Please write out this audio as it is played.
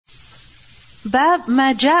Bab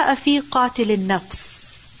ma jaa fi qatil nafs.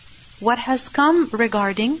 What has come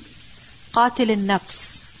regarding qatil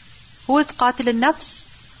nafs. Who is qatil nafs?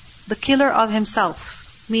 The killer of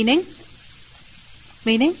himself. Meaning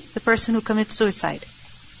the person who commits suicide.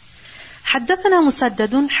 حدثنا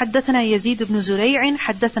مسدد حدثنا يزيد بن زريع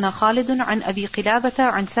حدثنا خالد عن أبي قلابة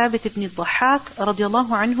عن ثابت بن الضحاك رضي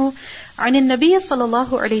الله عنه عن النبي صلى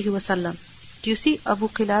الله عليه وسلم. Do you see Abu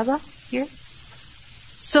Qilaba here?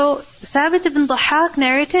 So Thabit ibn Dhahak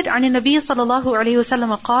narrated عن النبي صلى الله عليه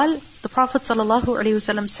وسلم قال, the Prophet صلى الله عليه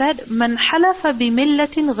وسلم said, من حلف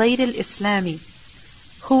بملة غير الإسلام,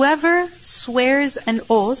 whoever swears an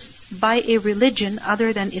oath by a religion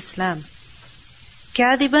other than Islam,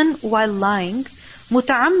 كاذبا while lying,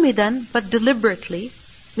 متعمدا but deliberately,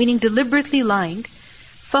 meaning deliberately lying,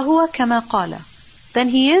 فهو كما قال, then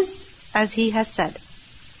he is as he has said,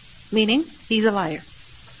 meaning he's a liar.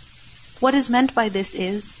 What is meant by this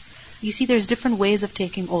is, you see there's different ways of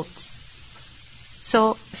taking oaths.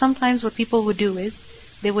 So sometimes what people would do is,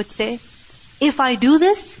 they would say, if I do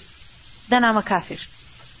this, then I'm a kafir.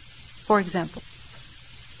 For example.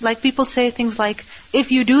 Like people say things like,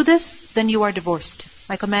 if you do this, then you are divorced.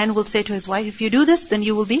 Like a man will say to his wife, if you do this, then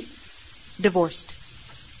you will be divorced.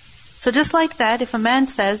 So just like that, if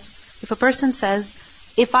a person says,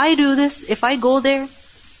 if I do this, if I go there,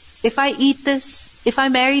 if I eat this, if I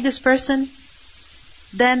marry this person,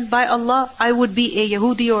 then by Allah, I would be a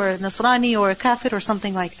Yahudi or a Nasrani or a Kafir or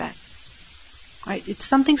something like that. Right? It's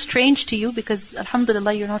something strange to you because,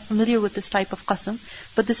 alhamdulillah, you're not familiar with this type of qasam,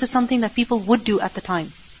 but this is something that people would do at the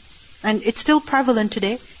time. And it's still prevalent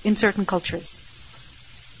today in certain cultures.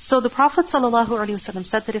 So the Prophet ﷺ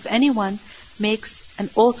said that if anyone makes an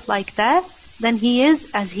oath like that, then he is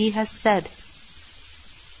as he has said.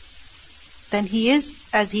 Then he is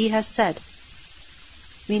as he has said.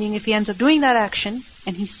 Meaning if he ends up doing that action,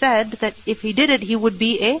 and he said that if he did it, he would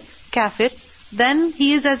be a kafir, then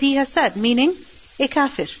he is as he has said, meaning a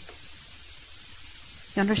kafir.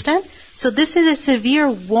 You understand? So this is a severe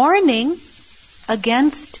warning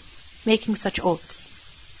against making such oaths.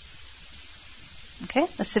 Okay?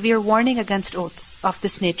 A severe warning against oaths of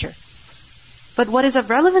this nature. But what is of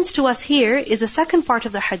relevance to us here is the second part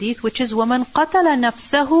of the hadith, which is وَمَنْ قَتَلَ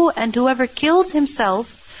نَفْسَهُ, and whoever kills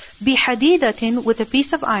himself بِحَدِيدَةٍ, with a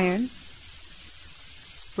piece of iron,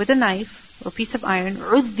 with a knife or piece of iron,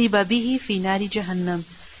 عُذِّبَ بِهِ فِي نَارِ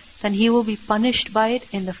جَهَنَّمْ, then he will be punished by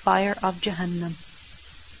it in the fire of Jahannam.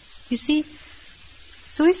 You see,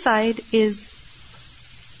 suicide is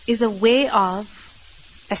a way of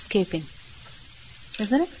escaping.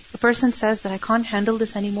 Isn't it? A person says that I can't handle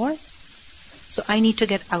this anymore, so I need to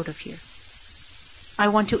get out of here. I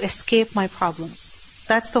want to escape my problems.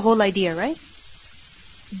 That's the whole idea, right?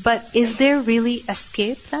 But is there really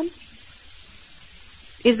escape then?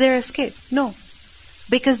 Is there escape? No.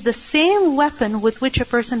 Because the same weapon with which a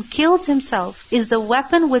person kills himself is the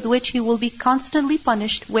weapon with which he will be constantly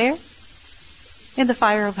punished. Where? In the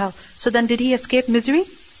fire of hell. So then did he escape misery?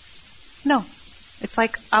 No. It's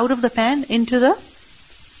like out of the pan into the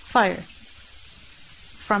fire.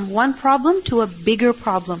 From one problem to a bigger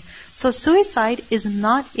problem. So suicide is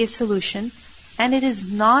not a solution, and it is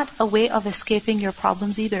not a way of escaping your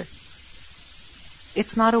problems either.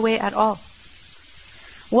 It's not a way at all.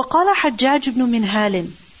 وقال حجاج بن منهال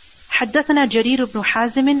حدثنا جرير بن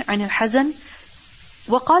حازم عن الحزن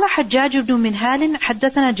وقال حجاج بن منهال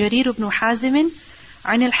حدثنا جرير بن حازم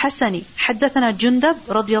عن الحسن حدثنا جندب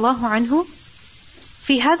رضي الله عنه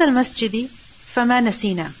في هذا المسجد فما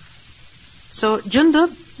نسينا. So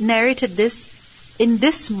Jundub narrated this in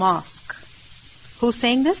this mosque. Who's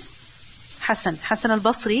saying this? Hassan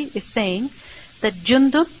al-Basri is saying that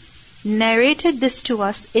Jundub narrated this to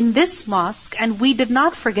us in this mosque and we did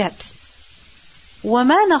not forget.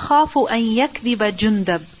 وَمَا نَخَافُ أَن يَكْذِبَ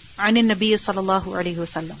جُندَبْ عَنِ النَّبِيِّ صَلَى اللَّهُ عَلَيْهِ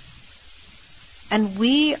وَسَلَّمَ. And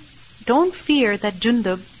we don't fear that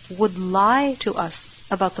Jundub would lie to us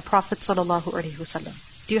about the Prophet sallallahu alaihi wasallam.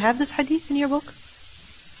 Do you have this hadith in your book?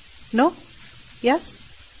 No? Yes?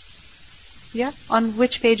 Yeah? On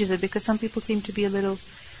which page is it? Because some people seem to be a little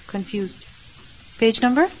confused. Page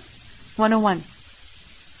number 101.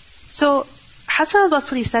 So, Hassan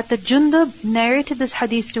al-Basri said that Jundub narrated this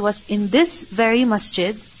hadith to us in this very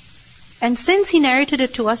masjid, and since he narrated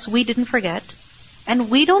it to us, we didn't forget, and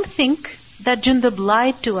we don't think that Jundub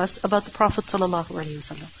lied to us about the Prophet sallallahu alaihi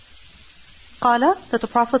wasallam. Qala, that the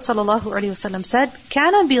Prophet sallallahu alaihi wasallam said,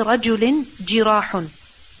 كَانَ بِرَجُلٍ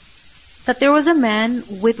جِرَاحٌ, that there was a man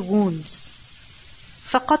with wounds.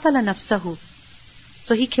 فَقَتَلَ نَفْسَهُ,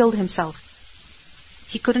 so he killed himself.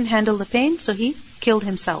 He couldn't handle the pain, so he killed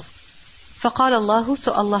himself. فَقَالَ اللَّهُ,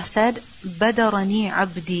 so Allah said, بَدَرَنِي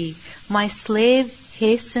عَبْدِي, my slave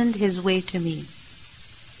hastened his way to me.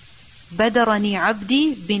 بَدَرَنِي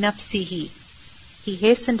عَبْدِي بِنَفْسِهِ. He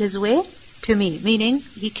hastened his way to me, meaning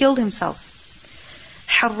he killed himself.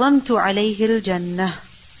 حَرَّمْتُ عَلَيْهِ الْجَنَّةِ.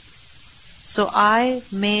 So I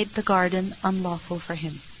made the garden unlawful for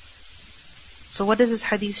him. So what does this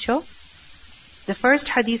hadith show? The first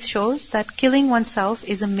hadith shows that killing oneself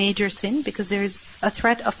is a major sin because there is a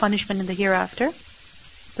threat of punishment in the hereafter.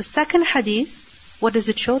 The second hadith, what does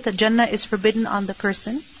it show? That Jannah is forbidden on the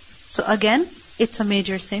person. So again, it's a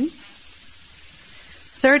major sin.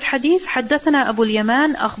 Third hadith, حدثنا أبو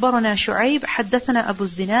اليمان أخبرنا شعيب حدثنا أبو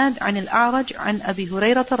الزناد عن الأعرج عن أبي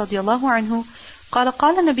هريرة رضي الله عنه قال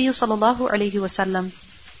قال النبي صلى الله عليه وسلم.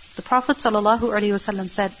 The Prophet صلى الله عليه وسلم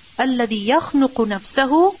said, الذي يخنق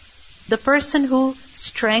نفسه, the person who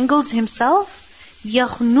strangles himself,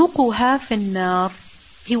 يخنقها في النار,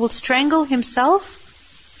 he will strangle himself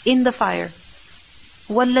in the fire.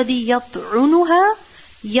 وَالَّذِي يَطْعُنُهَا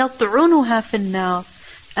يَطْعُنُهَا فِي النَّارِ,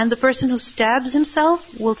 and the person who stabs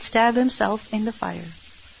himself will stab himself in the fire.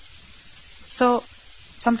 So,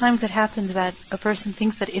 sometimes it happens that a person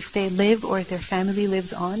thinks that if they live or if their family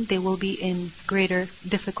lives on, they will be in greater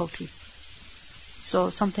difficulty. So,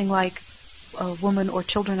 something like a woman or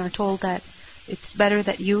children are told that it's better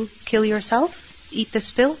that you kill yourself, eat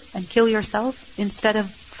this pill, and kill yourself instead of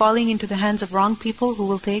falling into the hands of wrong people who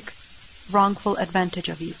will take wrongful advantage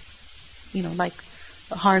of you. Like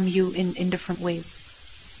harm you in different ways.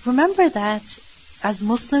 Remember that as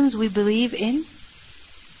Muslims we believe in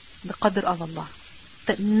the qadr of Allah.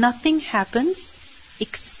 That nothing happens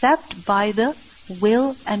except by the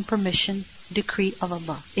will and permission, decree of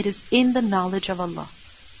Allah. It is in the knowledge of Allah.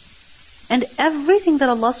 And everything that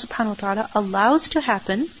Allah subhanahu wa ta'ala allows to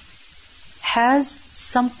happen has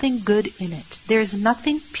something good in it. There is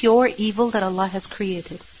nothing pure evil that Allah has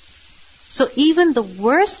created. So even the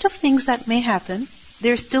worst of things that may happen,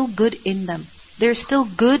 there's still good in them. They're still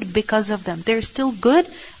good because of them. They're still good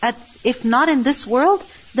if not in this world,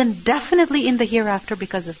 then definitely in the hereafter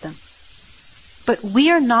because of them. But we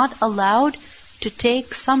are not allowed to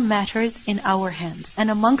take some matters in our hands. And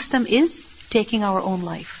amongst them is taking our own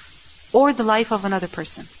life or the life of another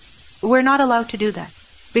person. We're not allowed to do that.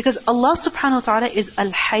 Because Allah subhanahu wa ta'ala is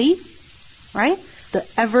Al-Hayy, right? The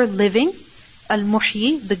ever-living,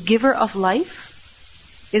 Al-Muhyi, the giver of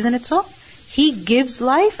life. Isn't it so? He gives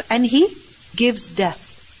life and He gives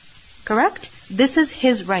death. Correct? This is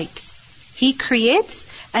His right. He creates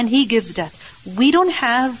and He gives death. We don't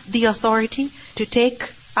have the authority to take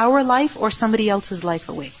our life or somebody else's life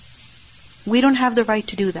away. We don't have the right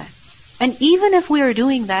to do that. And even if we are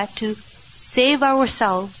doing that to save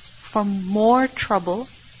ourselves from more trouble,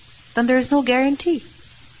 then there is no guarantee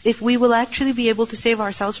if we will actually be able to save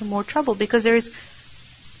ourselves from more trouble, because there is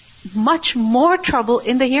much more trouble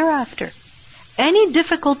in the hereafter. Any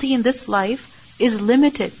difficulty in this life is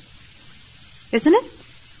limited, isn't it?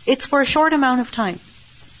 It's for a short amount of time,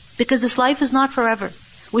 because this life is not forever.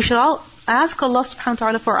 We should all ask Allah subhanahu wa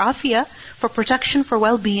ta'ala for afiyah, for protection, for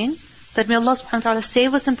well-being, that may Allah subhanahu wa ta'ala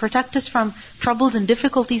save us and protect us from troubles and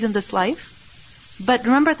difficulties in this life. But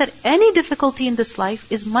remember that any difficulty in this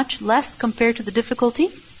life is much less compared to the difficulty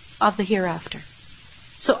of the hereafter.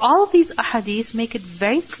 So all of these ahadith make it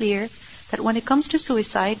very clear that when it comes to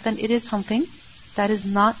suicide, then it is something that is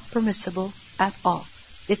not permissible at all.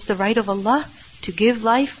 It's the right of Allah to give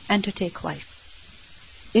life and to take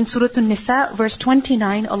life. In Surah An-Nisa, verse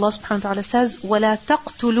 29, Allah subhanahu wa ta'ala says, وَلَا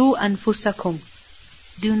تَقْتُلُوا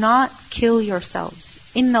أَنفُسَكُمْ. Do not kill yourselves.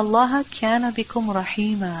 إِنَّ اللَّهَ كَانَ بِكُمْ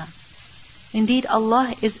رَحِيمًا. Indeed,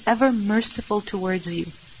 Allah is ever merciful towards you.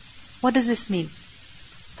 What does this mean?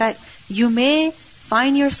 That you may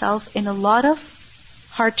find yourself in a lot of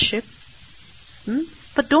hardship,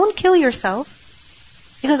 but don't kill yourself,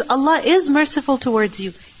 because Allah is merciful towards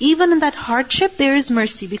you. Even in that hardship, there is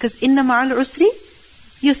mercy, because inna ma'al usri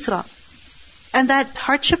yusra. And that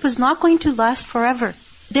hardship is not going to last forever.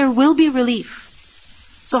 There will be relief.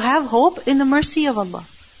 So have hope in the mercy of Allah.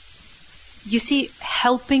 You see,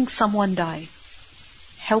 helping someone die.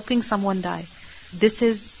 Helping someone die. This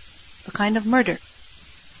is a kind of murder.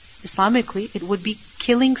 Islamically, it would be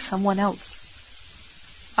killing someone else.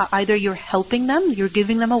 Either you're helping them, you're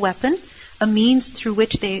giving them a weapon, a means through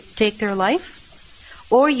which they take their life,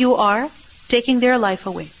 or you are taking their life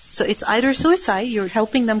away. So it's either suicide, you're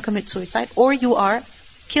helping them commit suicide, or you are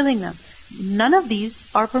killing them. None of these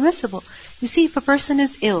are permissible. You see, if a person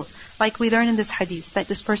is ill, like we learn in this hadith, that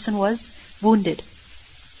this person was wounded.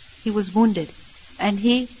 He was wounded, and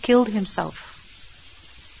he killed himself.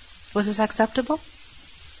 Was this acceptable?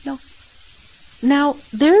 No. Now,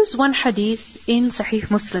 there is one hadith in Sahih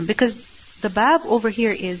Muslim, because the bab over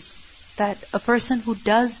here is that a person who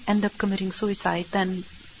does end up committing suicide, then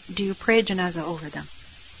do you pray janazah over them?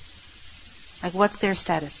 Like, what's their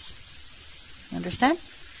status? You understand?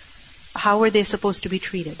 How are they supposed to be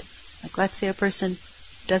treated? Like, let's say a person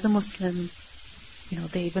does a Muslim,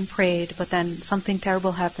 they even prayed, but then something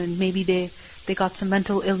terrible happened. Maybe they got some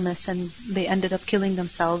mental illness and they ended up killing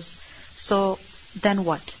themselves. So then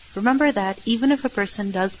what? Remember that even if a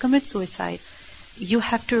person does commit suicide, you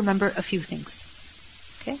have to remember a few things.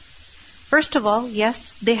 Okay? First of all,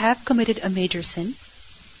 yes, they have committed a major sin.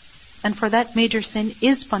 And for that major sin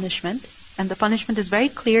is punishment. And the punishment is very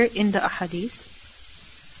clear in the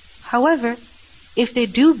ahadith. However, if they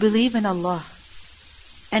do believe in Allah,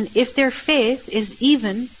 and if their faith is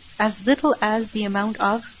even as little as the amount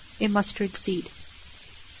of a mustard seed,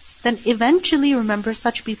 then eventually, remember,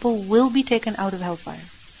 such people will be taken out of hellfire.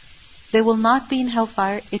 They will not be in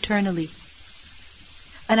hellfire eternally.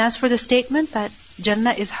 And as for the statement that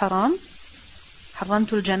Jannah is haram,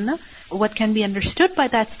 haramtul Jannah, what can be understood by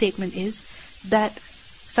that statement is that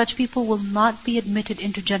such people will not be admitted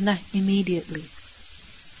into Jannah immediately.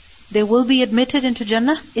 They will be admitted into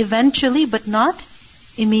Jannah eventually, but not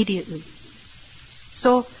immediately.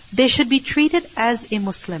 So they should be treated as a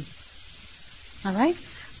Muslim. Alright?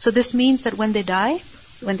 So this means that when they die,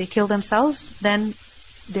 when they kill themselves, then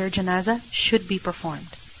their janazah should be performed.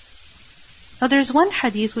 Now there's one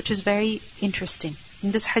hadith which is very interesting.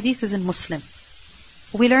 And this hadith is in Muslim.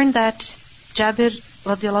 We learned that Jabir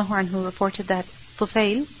radiallahu anhu reported that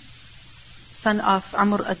Tufail, son of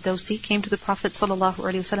Amr ad-Dawsi, came to the Prophet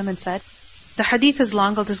ﷺ and said, the hadith is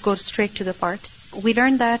long, I'll just go straight to the part. We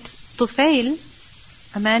learned that Tufail,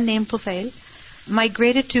 a man named Tufail,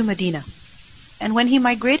 migrated to Medina. And when he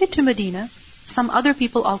migrated to Medina, some other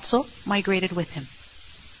people also migrated with him.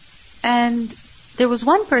 And there was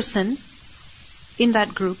one person in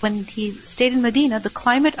that group, when he stayed in Medina, the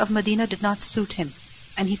climate of Medina did not suit him.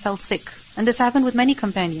 And he fell sick. And this happened with many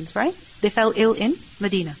companions, right? They fell ill in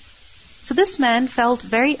Medina. So this man felt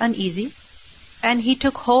very uneasy, and he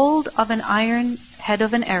took hold of an iron head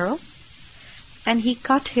of an arrow, and he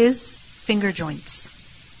cut his finger joints.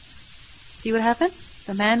 See what happened?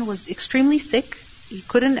 The man was extremely sick. He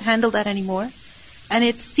couldn't handle that anymore. And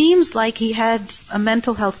it seems like he had a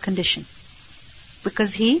mental health condition,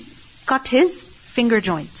 because he cut his finger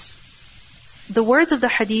joints. The words of the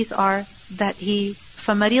hadith are that he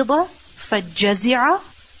فَمَرِضَ فَجَزِعَ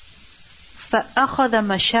فَأَخَذَ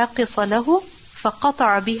مَشَاقِصَ لَهُ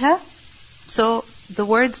فَقَطَعَ بِهَا. So the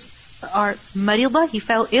words are marida, he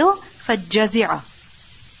fell ill, فَجَزِعَ.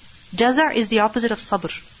 Jaza' is the opposite of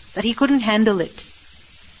sabr, that he couldn't handle it.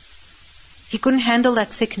 He couldn't handle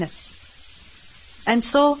that sickness. And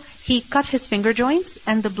so he cut his finger joints,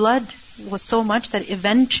 and the blood was so much that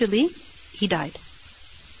eventually he died.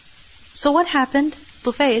 So what happened?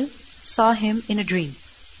 Tufail saw him in a dream.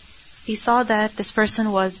 He saw that this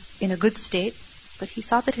person was in a good state, but he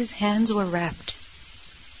saw that his hands were wrapped.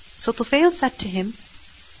 So Tufail said to him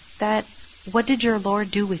that, what did your Lord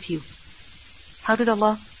do with you? How did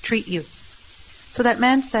Allah treat you? So that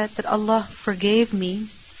man said that Allah forgave me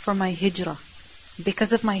for my hijrah.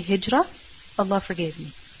 Because of my hijrah, Allah forgave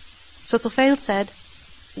me. So Tufail said,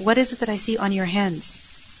 what is it that I see on your hands?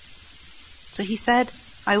 So he said,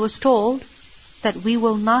 I was told that we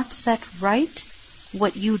will not set right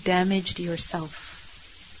what you damaged yourself.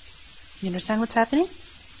 You understand what's happening?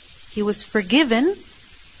 He was forgiven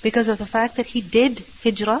because of the fact that he did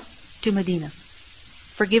hijrah to Medina.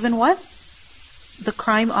 Forgiven what? The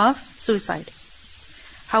crime of suicide.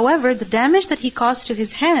 However, the damage that he caused to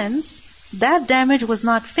his hands, that damage was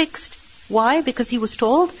not fixed. Why? Because he was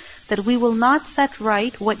told that we will not set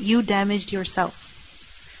right what you damaged yourself.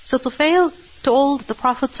 So Tufail told the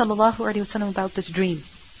Prophet ﷺ about this dream.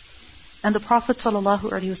 And the Prophet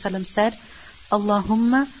ﷺ said,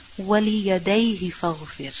 Allahumma wali yadayhi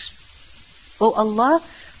faghfir. O Allah,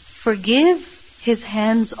 forgive his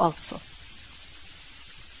hands also.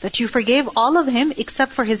 That you forgave all of him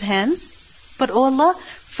except for his hands, but O Allah,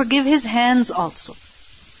 forgive his hands also.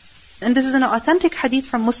 And this is an authentic hadith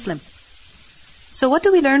from Muslim. So what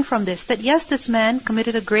do we learn from this? That yes, this man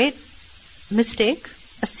committed a great mistake,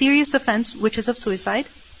 a serious offense, which is of suicide.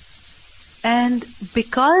 And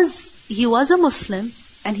because he was a Muslim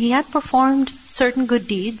and he had performed certain good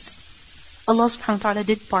deeds, Allah subhanahu wa ta'ala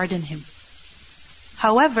did pardon him.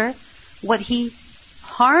 However, what he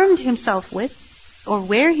harmed himself with, or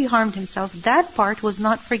where he harmed himself, that part was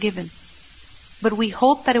not forgiven. But we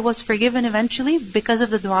hope that it was forgiven eventually because of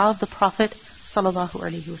the dua of the Prophet sallallahu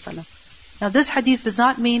alaihi wasallam. Now this hadith does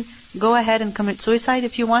not mean go ahead and commit suicide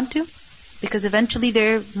if you want to, because eventually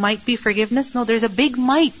there might be forgiveness. No, there's a big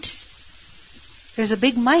might. There's a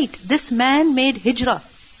big might. This man made hijrah.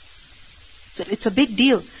 So it's a big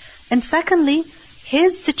deal. And secondly,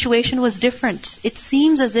 his situation was different. It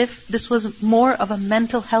seems as if this was more of a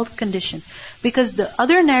mental health condition. Because the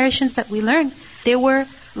other narrations that we learned, they were,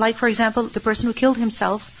 like for example, the person who killed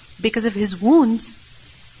himself because of his wounds.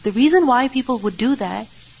 The reason why people would do that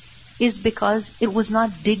is because it was not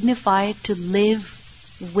dignified to live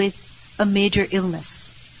with a major illness.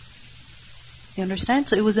 You understand?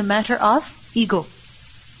 So it was a matter of ego.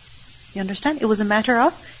 You understand? It was a matter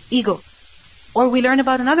of ego. Or we learn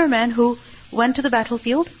about another man who went to the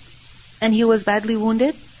battlefield and he was badly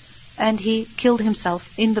wounded and he killed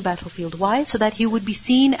himself in the battlefield. Why? So that he would be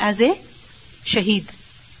seen as a shaheed.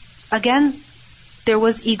 Again, there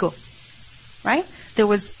was ego. Right? There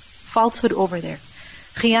was falsehood over there.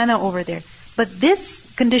 Khiyana over there. But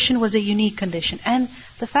this condition was a unique condition. And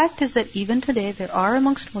the fact is that even today, there are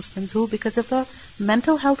amongst Muslims who, because of a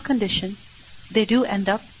mental health condition, they do end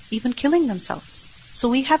up even killing themselves. So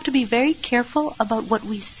we have to be very careful about what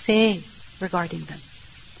we say regarding them.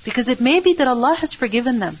 Because it may be that Allah has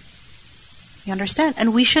forgiven them. You understand?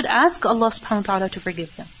 And we should ask Allah subhanahu wa ta'ala to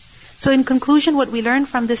forgive them. So in conclusion, what we learn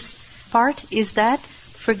from this part is that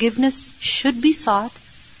forgiveness should be sought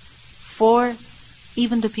for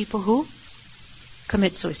even the people who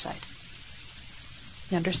commit suicide.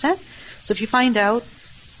 You understand? So if you find out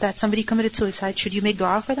that somebody committed suicide, should you make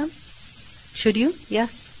dua for them? Should you?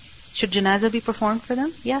 Yes. Should janazah be performed for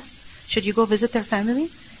them? Yes. Should you go visit their family?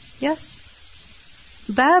 Yes.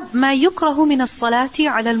 باب ما يكره من الصلاة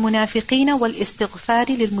على المنافقين والاستغفار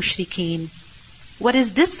للمشركين. What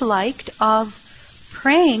is disliked of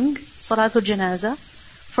praying salatul janazah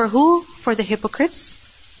for who? For the hypocrites.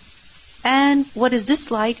 And what is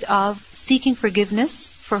disliked of seeking forgiveness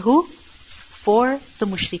for who? For the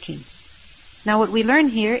mushrikeen. Now what we learn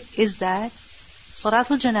here is that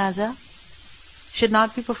salatul janazah should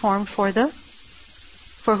not be performed for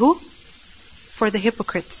who? For the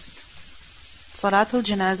hypocrites. Salatul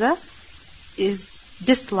janazah is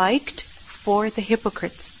disliked for the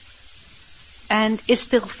hypocrites. And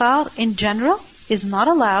istighfar in general is not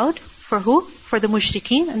allowed for who? For the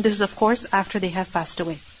mushrikeen, and this is of course after they have passed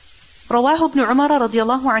away. رواه ابن عمر رضي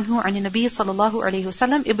الله عنه عن النبي صلى الله عليه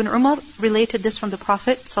وسلم. Ibn Umar related this from the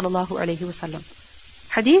Prophet صلى الله عليه وسلم.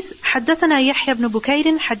 حديث حدثنا يحيى بن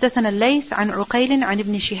بكير حدثنا الليث عن عقيل عن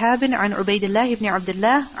ابن شهاب عن عبيد الله بن عبد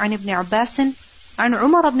الله عن ابن عباس عن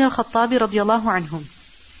عمر بن الخطاب رضي الله عنهم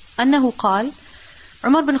أنه قال,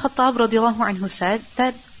 Umar bin Khattab رضي الله عنه said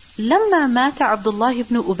that لما مات عبد الله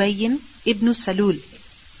بن أبي ibn Salul,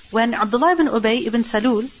 when Abdullah ibn Ubay ibn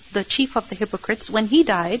Salul, the chief of the hypocrites, when he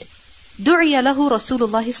died, دعي له رسول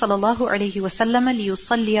الله صلى الله عليه وسلم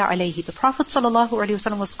ليصلي عليه. The Prophet صلى الله عليه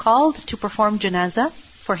وسلم was called to perform janazah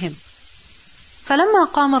for him.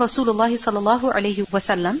 فلما قام رسول الله صلى الله عليه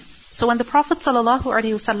وسلم, so when the Prophet صلى الله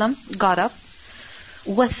عليه وسلم got up,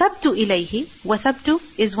 وثبت إليه, وثبت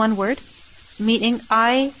is one word, meaning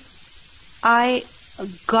I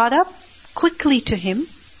got up quickly to him.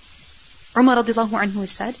 Umar radiallahu anhu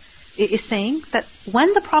is saying that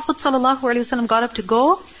when the Prophet sallallahu alaihi wasallam got up to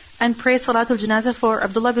go and pray Salatul Janazah for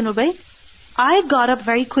Abdullah bin Ubay, I got up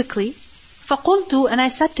very quickly. فَقُلْتُ, and I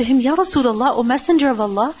said to him, Ya Rasulullah, O Messenger of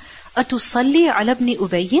Allah, أَتُصَلِّي عَلَى ابْنِ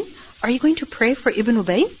أُبَيٍّ, are you going to pray for Ibn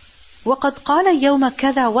Ubay? وَقَدْ قَالَ يَوْمَ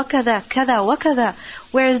كَذَا وَكَذَا كَذَا وَكَذَا,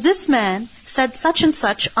 whereas this man said such and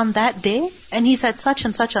such on that day, and he said such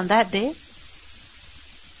and such on that day.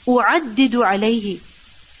 أُعَدِّدُ عَلَيْهِ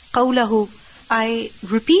قَوْلَهُ, I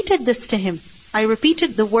repeated this to him. I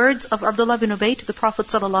repeated the words of Abdullah bin Ubay to the Prophet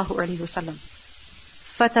sallallahu alaihi wasallam.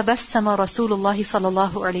 فَتَبَسَّمَ رَسُولُ اللَّهِ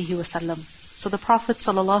sallallahu alaihi wasallam. So the Prophet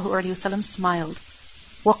sallallahu alaihi wasallam smiled.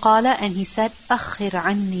 وَقَالَ, and he said, أَخِّرْ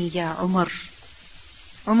عَنِّي يَا عُمَرْ.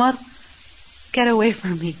 Umar, get away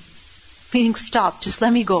from me. Meaning stop, just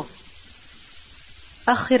let me go.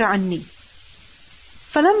 أَخِّرْ عَنِّي.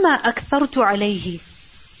 فَلَمَّا أَكْثَرْتُ عَلَيْهِ.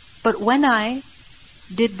 But when I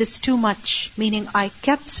did this too much, meaning I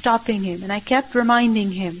kept stopping him and I kept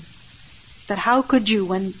reminding him that how could you,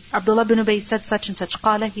 when Abdullah bin Ubay said such and such,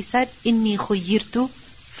 قال, he said, إِنِّي خُيِّرْتُ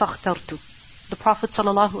فَاخْتَرْتُ. The Prophet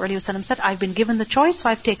ﷺ said, I've been given the choice, so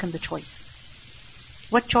I've taken the choice.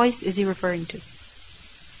 What choice is he referring to?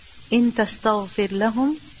 إِن تَسْتَغْفِرْ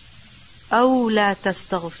لَهُمْ أَوْ لَا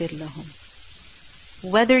تَسْتَغْفِرْ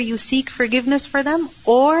لَهُمْ. Whether you seek forgiveness for them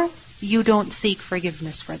or you don't seek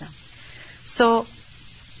forgiveness for them. So,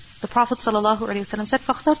 the Prophet ﷺ said,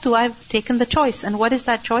 فَاخْتَرْتُ, I've taken the choice. And what is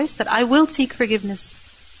that choice? That I will seek forgiveness.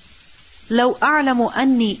 لَوْ أَعْلَمُ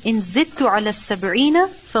أَنِّي إِن زِدْتُ عَلَى السَّبْعِينَ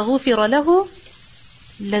فَغُفِرَ لَهُ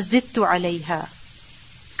لَزِدْتُ عَلَيْهَا.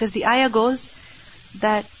 Because the ayah goes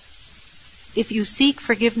that if you seek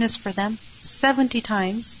forgiveness for them 70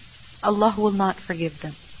 times, Allah will not forgive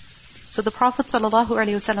them. So the Prophet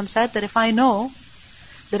ﷺ said that if I know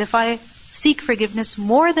that if I seek forgiveness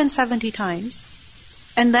more than 70 times,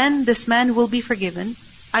 and then this man will be forgiven,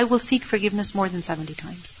 I will seek forgiveness more than 70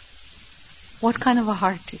 times. What kind of a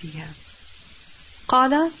heart did he have?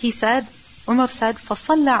 قال, he said, Umar said,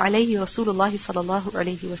 فَصَلَّى عَلَيْهِ رَسُولُ اللَّهِ صَلَى اللَّهُ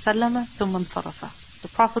عَلَيْهِ وَسَلَّمَ ثُمَّ انصَرَفَ. The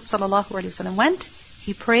Prophet ﷺ went,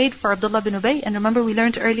 he prayed for Abdullah bin Ubay, and remember we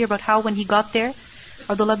learned earlier about how when he got there,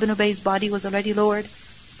 Abdullah bin Ubay's body was already lowered,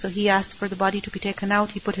 so he asked for the body to be taken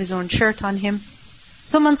out, he put his own shirt on him.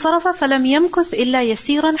 ثُمَّ انصَرَفَ فَلَمْ يَمْكُثْ إِلَّا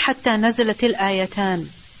يَسِيرًا حَتَّى نَزَلَتِ الْآيَتَانِ.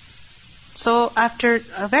 So after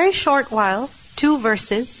a very short while, 2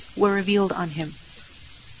 verses were revealed on him.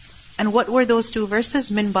 And what were those 2 verses?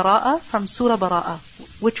 Min Bara'a, from Surah Bara'a.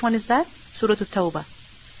 Which one is that? Surah At-Tawbah.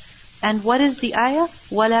 And what is the ayah?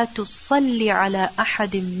 وَلَا تُصَلِّ عَلَىٰ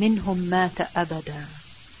أَحَدٍ مِّنْهُمْ مَاتَ أَبَدًا.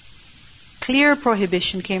 Clear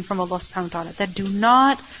prohibition came from Allah subhanahu wa ta'ala that do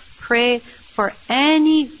not pray for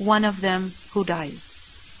any one of them who dies.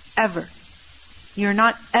 Ever. You're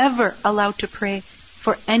not ever allowed to pray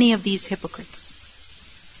for any of these hypocrites.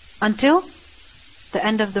 Until the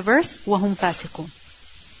end of the verse, وَهُمْ فَاسِقُونَ.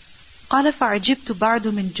 قَالَ فَعَجِبْتُ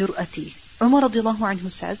بَعْدُ مِنْ جُرْأَتِي. Umar radiallahu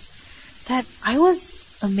anhu says that I was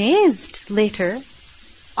amazed later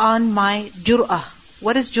on my jur'ah.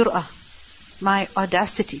 What is jur'ah? My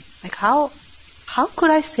audacity. Like how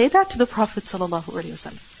could I say that to the Prophet sallallahu alaihi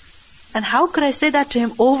wasallam? And how could I say that to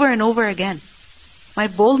him over and over again? My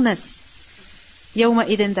boldness. يَوْمَ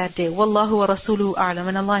إِذٍ, that day. وَاللَّهُ وَرَسُولُهُ أَعْلَمُ,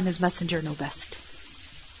 and Allah and His Messenger know best.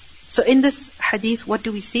 So in this hadith, what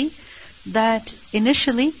do we see? That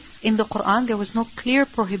initially in the Quran there was no clear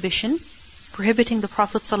prohibition prohibiting the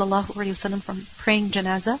Prophet ﷺ from praying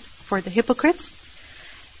janazah for the hypocrites.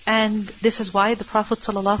 And this is why the Prophet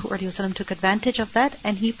ﷺ took advantage of that,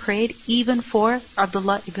 and he prayed even for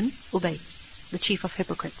Abdullah ibn Ubay, the chief of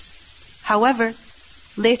hypocrites. However,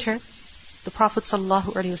 later the Prophet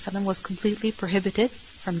ﷺ was completely prohibited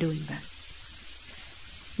from doing that.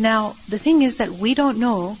 Now, the thing is that we don't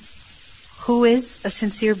know who is a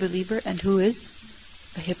sincere believer and who is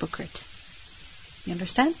a hypocrite. You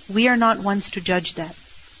understand? We are not ones to judge that.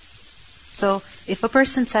 So, if a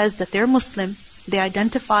person says that they're Muslim, they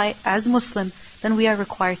identify as Muslim, then we are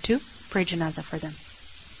required to pray janazah for them.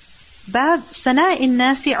 Bab Sana'i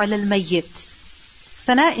Nasi ala al-Mayyit.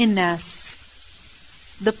 Sana'i Nas.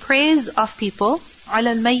 The praise of people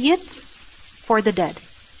ala al-Mayyit, for the dead.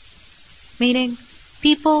 Meaning,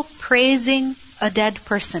 people praising a dead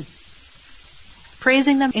person.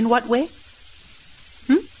 Praising them in what way?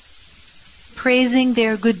 Praising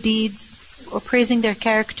their good deeds or praising their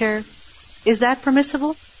character. Is that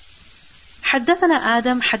permissible? حدثنا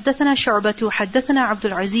آدم حدثنا شعبة حدثنا عبد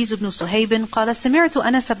العزيز بن صهيب قال سمعت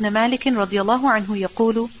أنس بن مالك رضي الله عنه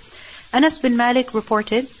يقول. Anas bin Malik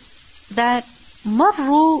reported that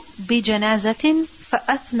مروا بجنازة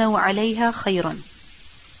فأثنوا عليها خيرا.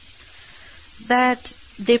 That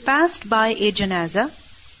they passed by a janazah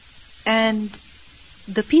and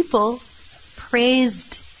the people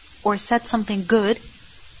praised or said something good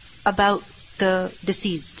about the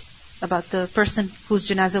deceased, about the person whose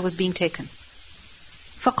janazah was being taken.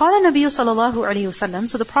 فقال النبي صلى الله عليه وسلم.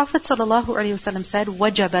 So the Prophet صلى الله عليه وسلم said,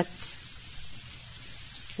 وجبت.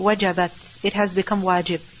 وجبت. It has become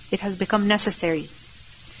wajib. It has become necessary.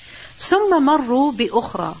 ثم مروا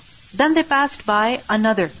بأخرى. Then they passed by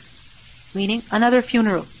another, meaning another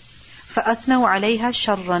funeral. فأثنوا عليها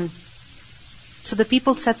شرا. So the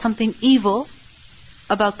people said something evil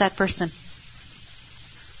about that person.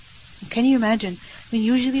 Can you imagine? I mean,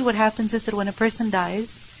 usually what happens is that when a person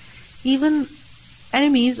dies, even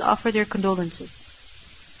enemies offer their condolences.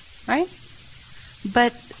 Right?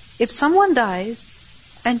 But if someone dies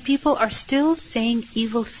and people are still saying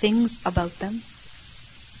evil things about them,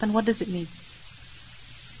 then what does it mean?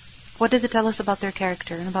 What does it tell us about their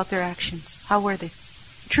character and about their actions? How were they?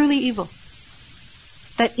 Truly evil.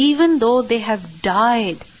 That even though they have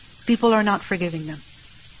died, people are not forgiving them.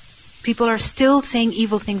 People are still saying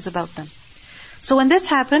evil things about them. So when this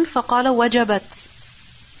happened, فَقَالَ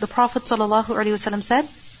وَجَبَتْ. The Prophet ﷺ said,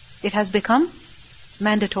 it has become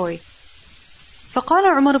mandatory. فَقَالَ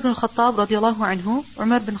عُمَرُ بْنُ الْخَطَّابِ رَضِيَ اللَّهُ عَنْهُ.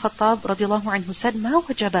 Umar bin Khattab رضي الله عنه said, مَا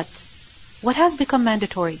وَجَبَتْ. What has become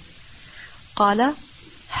mandatory? قَالَ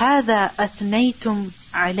هَذَا أَثْنَيْتُمْ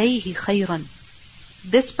عَلَيْهِ خَيْرًا.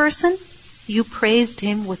 This person, you praised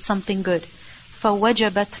him with something good.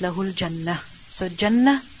 فَوَجَبَتْ لَهُ الْجَنَّةِ. So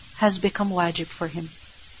Jannah has become wajib for him.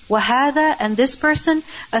 وَهَذَا, and this person,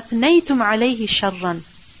 أَثْنَيْتُمْ عَلَيْهِ شَرًّا.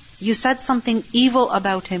 You said something evil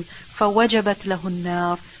about him. فَوَجَبَتْ لَهُ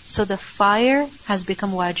النَّارِ. So the fire has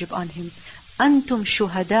become wajib on him. أَنْتُمْ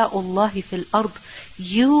شُهَدَاءُ اللَّهِ فِي الْأَرْضِ.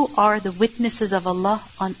 You are the witnesses of Allah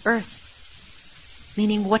on earth.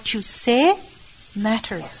 Meaning what you say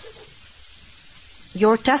matters.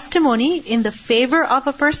 Your testimony in the favor of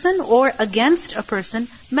a person or against a person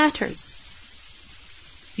matters.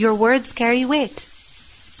 Your words carry weight.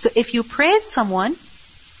 So if you praise someone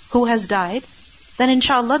who has died, then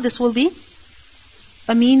inshallah this will be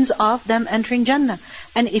a means of them entering Jannah.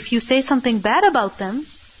 And if you say something bad about them,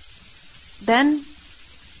 then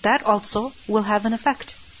that also will have an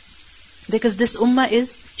effect. Because this ummah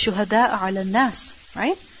is shuhada ala nas,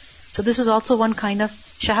 right? So this is also one kind of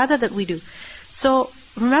shahada that we do. So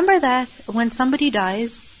remember that when somebody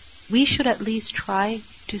dies, we should at least try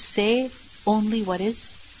to say only what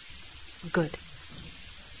is good.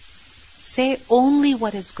 Say only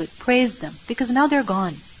what is good. Praise them. Because now they're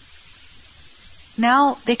gone.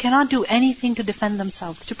 Now they cannot do anything to defend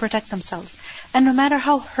themselves, to protect themselves. And no matter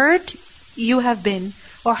how hurt you have been,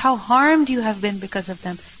 or how harmed you have been because of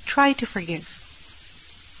them, try to forgive.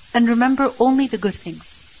 And remember only the good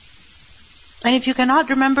things. And if you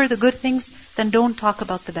cannot remember the good things, then don't talk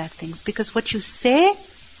about the bad things. Because what you say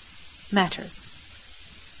matters.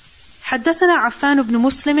 حدثنا عفان بن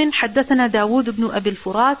مسلم حدثنا داود بن أبي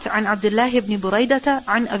الفرات عن عبد الله بن بريدة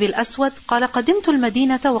عن أبي الأسود قال قدمت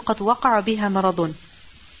المدينة وقد وقع بها مرض.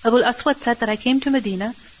 Abu al-Aswad said that I came to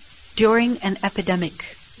Medina during an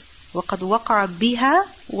epidemic. وقد وقع بها,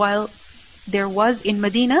 while there was in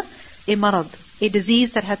Medina a marad, a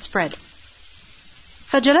disease that had spread.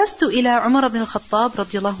 فجلست إلى عمر بن الخطاب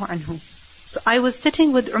رضي الله عنه. So I was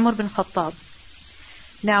sitting with Umar bin Khattab.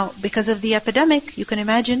 Now, because of the epidemic, you can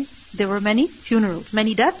imagine there were many funerals,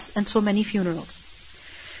 many deaths, and so many funerals.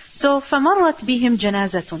 So, فَمَرَّتْ بِهِمْ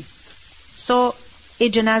جَنَازَةٌ. So, a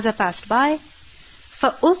janaza passed by.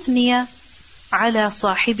 فَأُثْنِيَ عَلَى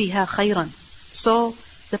صَاحِبِهَا خَيْرًا. So,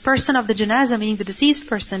 the person of the janaza, meaning the deceased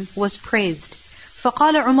person, was praised.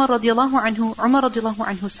 فَقَالَ عُمَرْ رَضِيَ اللَّهُ عَنْهُ. Umar رضي الله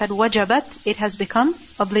عنه said, وَجَبَتْ. It has become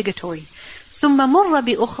obligatory. ثُمَّ مُرَّ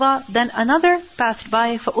بِأُخْرَى. Then another passed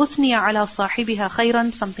by. فَأُثْنِيَ عَلَى صَاحِبِهَا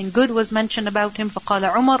خَيْرًا. Something good was mentioned about him.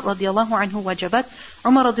 فَقَالَ عُمَرْ رَضِيَ اللَّهُ عَنْهُ وَجَبَتْ.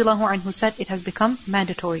 Umar رضي الله عنه said, it has become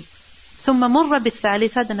mandatory. ثُمَّ مُرَّ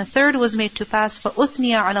بِالثَّالِثَةِ. Then a third was made to pass.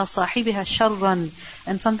 فَأُثْنِيَ عَلَى صَاحِبِهَا شَرًّا.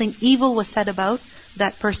 And something evil was said about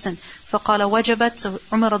that person. فَقَالَ وَجَبَتْ. So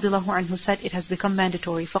Umar رضي الله عنه said, it has become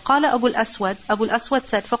mandatory. فَقَالَ أبو الأسود. Abu al-Aswad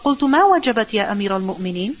said, فَقُلْتُ مَا وَجَبَتْ يَا أَمِيرَ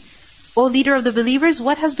الْمُؤْمِنِينَ. O leader of the believers,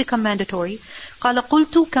 what has become mandatory? قَالَ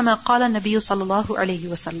قُلْتُ كَمَا قَالَ النَّبِيُّ صَلَّى اللَّهُ عَلَيْهِ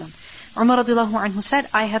وَسَلَّمَ. Umar رضي الله عنه said,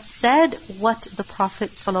 I have said what the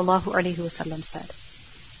Prophet صلى الله عليه وسلم said.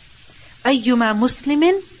 أَيُّمَا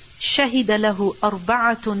مُسْلِمٍ شَهِدَ لَهُ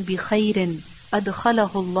أَرْبَعَةٌ بِخَيْرٍ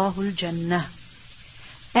أَدْخَلَهُ اللَّهُ الْجَنَّةِ.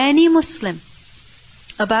 Any Muslim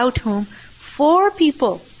about whom 4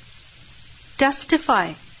 people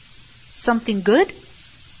testify something good,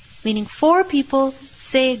 meaning 4 people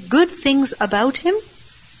say good things about him,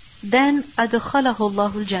 then أَدْخَلَهُ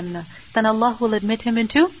اللَّهُ الْجَنَّةِ. Then Allah will admit him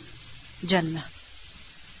into Jannah.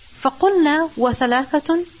 فَقُلْنَا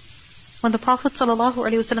وَثَلَاثَةٌ. When the Prophet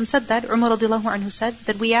ﷺ said that, Umar radiallahu anhu said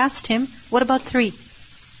that we asked him, what about 3?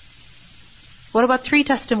 What about 3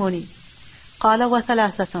 testimonies? قَالَ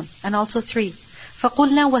وَثَلَاثَةٌ. And also 3.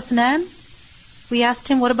 فَقُلْنَا وَاثْنَانِ. We asked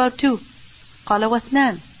him, what about 2? قَالَ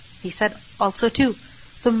وَاثْنَانِ. He said, also 2.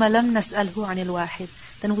 ثُمَّ لَمْ نَسْأَلْهُ عَنِ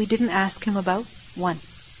الْوَاحِدِ. Then we didn't ask him about 1.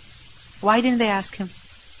 Why didn't they ask him?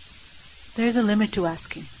 There is a limit to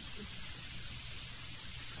asking.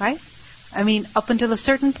 Right? I mean, up until a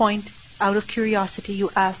certain point, out of curiosity,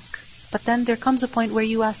 you ask. But then there comes a point where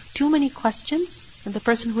you ask too many questions, and the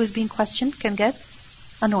person who is being questioned can get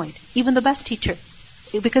annoyed. Even the best teacher.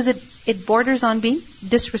 Because it borders on being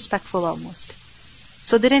disrespectful almost.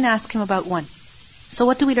 So they didn't ask him about 1. So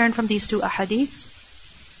what do we learn from these 2 ahadith?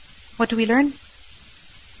 What do we learn?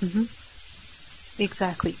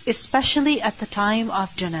 Exactly. Especially at the time of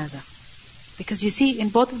janazah. Because you see, in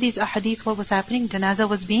both of these ahadith, what was happening? Janazah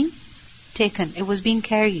was being taken. It was being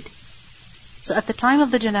carried. So at the time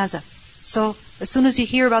of the janazah, so as soon as you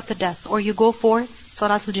hear about the death, or you go for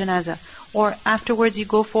salatul janazah, or afterwards you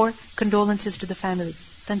go for condolences to the family,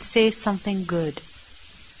 then say something good.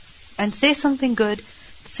 And say something good.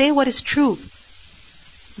 Say what is true.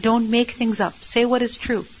 Don't make things up. Say what is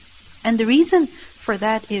true. And the reason for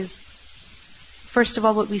that is, first of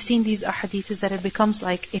all, what we see in these ahadith is that it becomes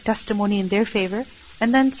like a testimony in their favor.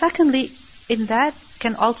 And then secondly, in that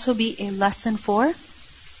can also be a lesson for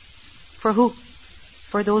who?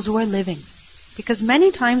 For those who are living. Because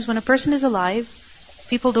many times when a person is alive,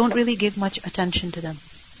 people don't really give much attention to them.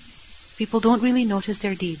 People don't really notice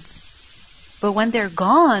their deeds. But when they're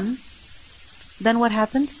gone, then what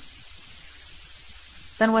happens?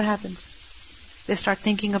 Then what happens? They start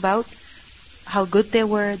thinking about how good they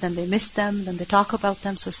were, then they miss them, then they talk about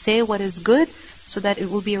them. So say what is good so that it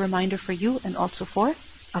will be a reminder for you and also for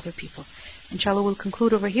other people. Inshallah, we'll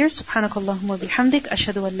conclude over here. Subhanakallahumma bihamdik.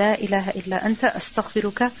 Ashhadu an la ilaha illa anta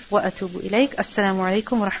astaghfiruka wa atubu ilayk. Assalamu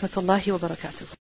alaikum wa rahmatullahi wa barakatuh.